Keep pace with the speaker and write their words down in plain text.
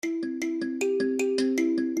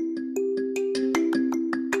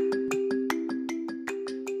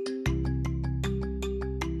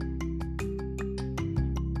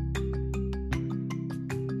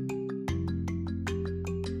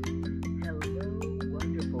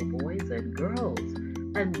girls,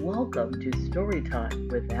 and welcome to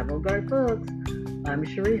Storytime with Avant-Garde Books. I'm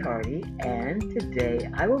Cherie Hardy, and today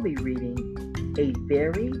I will be reading A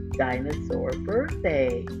Very Dinosaur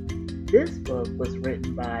Birthday. This book was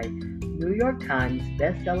written by New York Times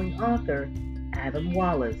bestselling author Adam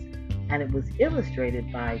Wallace, and it was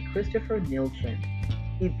illustrated by Christopher Nielsen.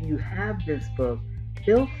 If you have this book,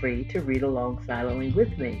 feel free to read along silently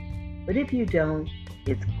with me. But if you don't,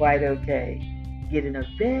 it's quite okay. Get in a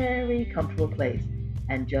very comfortable place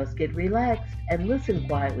and just get relaxed and listen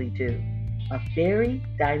quietly to A Very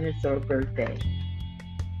Dinosaur Birthday.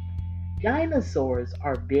 Dinosaurs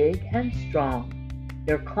are big and strong.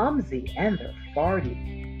 They're clumsy and they're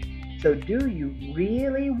farty. So do you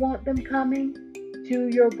really want them coming to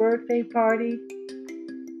your birthday party?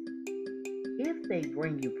 If they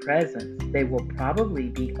bring you presents, they will probably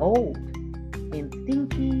be old and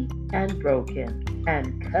stinky and broken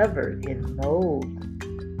and covered in mold.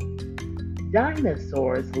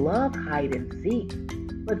 Dinosaurs love hide and seek,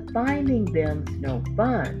 but finding them's no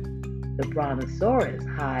fun. The brontosaurus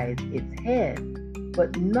hides its head,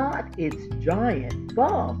 but not its giant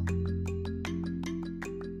bump.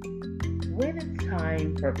 When it's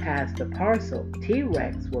time for pass the parcel,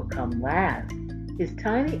 T-Rex will come last. His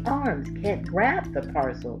tiny arms can't grab the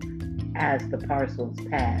parcel as the parcels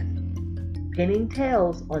pass. Pinning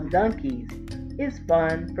tails on donkeys is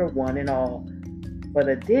fun for one and all, but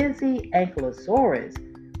a dizzy ankylosaurus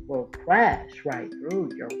will crash right through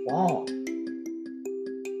your wall.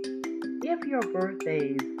 If your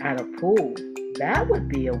birthday's at a pool, that would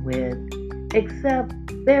be a win, except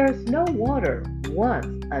there's no water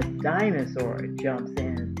once a dinosaur jumps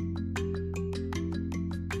in.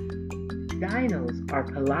 Dinos are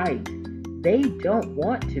polite. They don't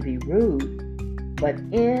want to be rude. But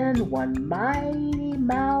in one mighty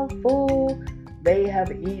mouthful, they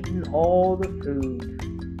have eaten all the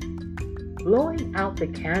food. Blowing out the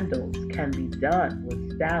candles can be done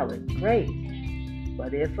with style and grace.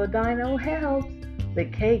 But if a dino helps, the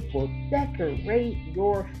cake will decorate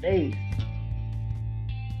your face.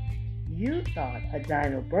 You thought a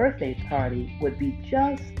dino birthday party would be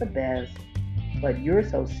just the best, but you're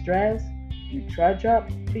so stressed, you trudge up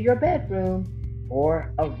to your bedroom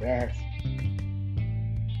for a rest.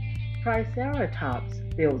 Triceratops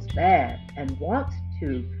feels bad and wants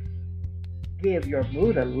to give your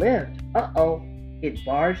mood a lift. Uh-oh, it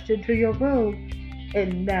barged into your room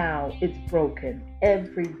and now it's broken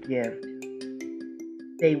every gift.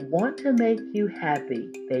 They want to make you happy.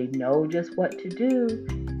 They know just what to do,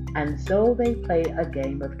 and so they play a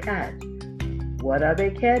game of catch. What are they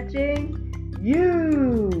catching?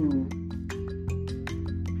 You!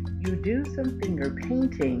 You do some finger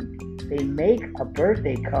painting. They make a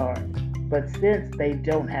birthday card, but since they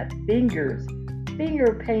don't have fingers,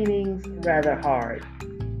 finger painting's rather hard.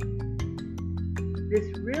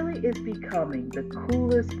 This really is becoming the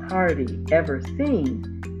coolest party ever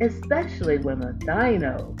seen, especially when a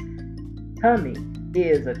dino tummy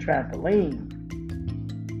is a trampoline.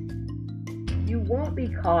 You won't be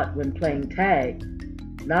caught when playing tag,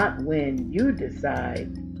 not when you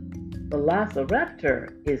decide.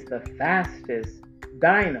 Velociraptor is the fastest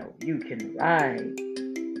dino you can ride.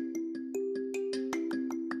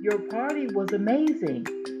 Your party was amazing,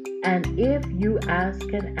 and if you ask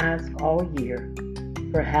and ask all year,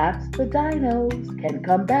 perhaps the dinos can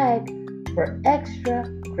come back for extra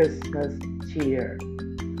Christmas cheer.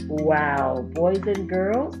 Wow, boys and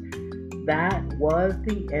girls, that was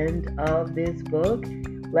the end of this book.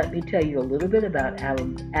 Let me tell you a little bit about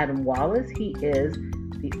Adam Wallace. He is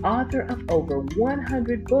the author of over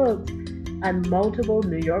 100 books and multiple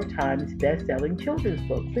New York Times best-selling children's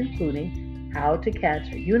books, including How to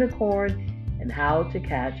Catch a Unicorn and How to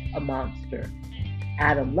Catch a Monster.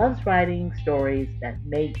 Adam loves writing stories that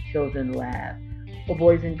make children laugh. For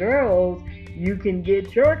boys and girls, you can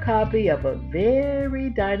get your copy of A Very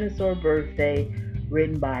Dinosaur Birthday,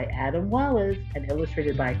 written by Adam Wallace and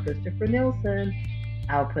illustrated by Christopher Nielsen.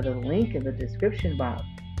 I'll put a link in the description box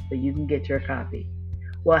so you can get your copy.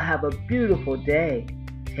 Well, have a beautiful day.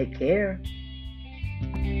 Take care.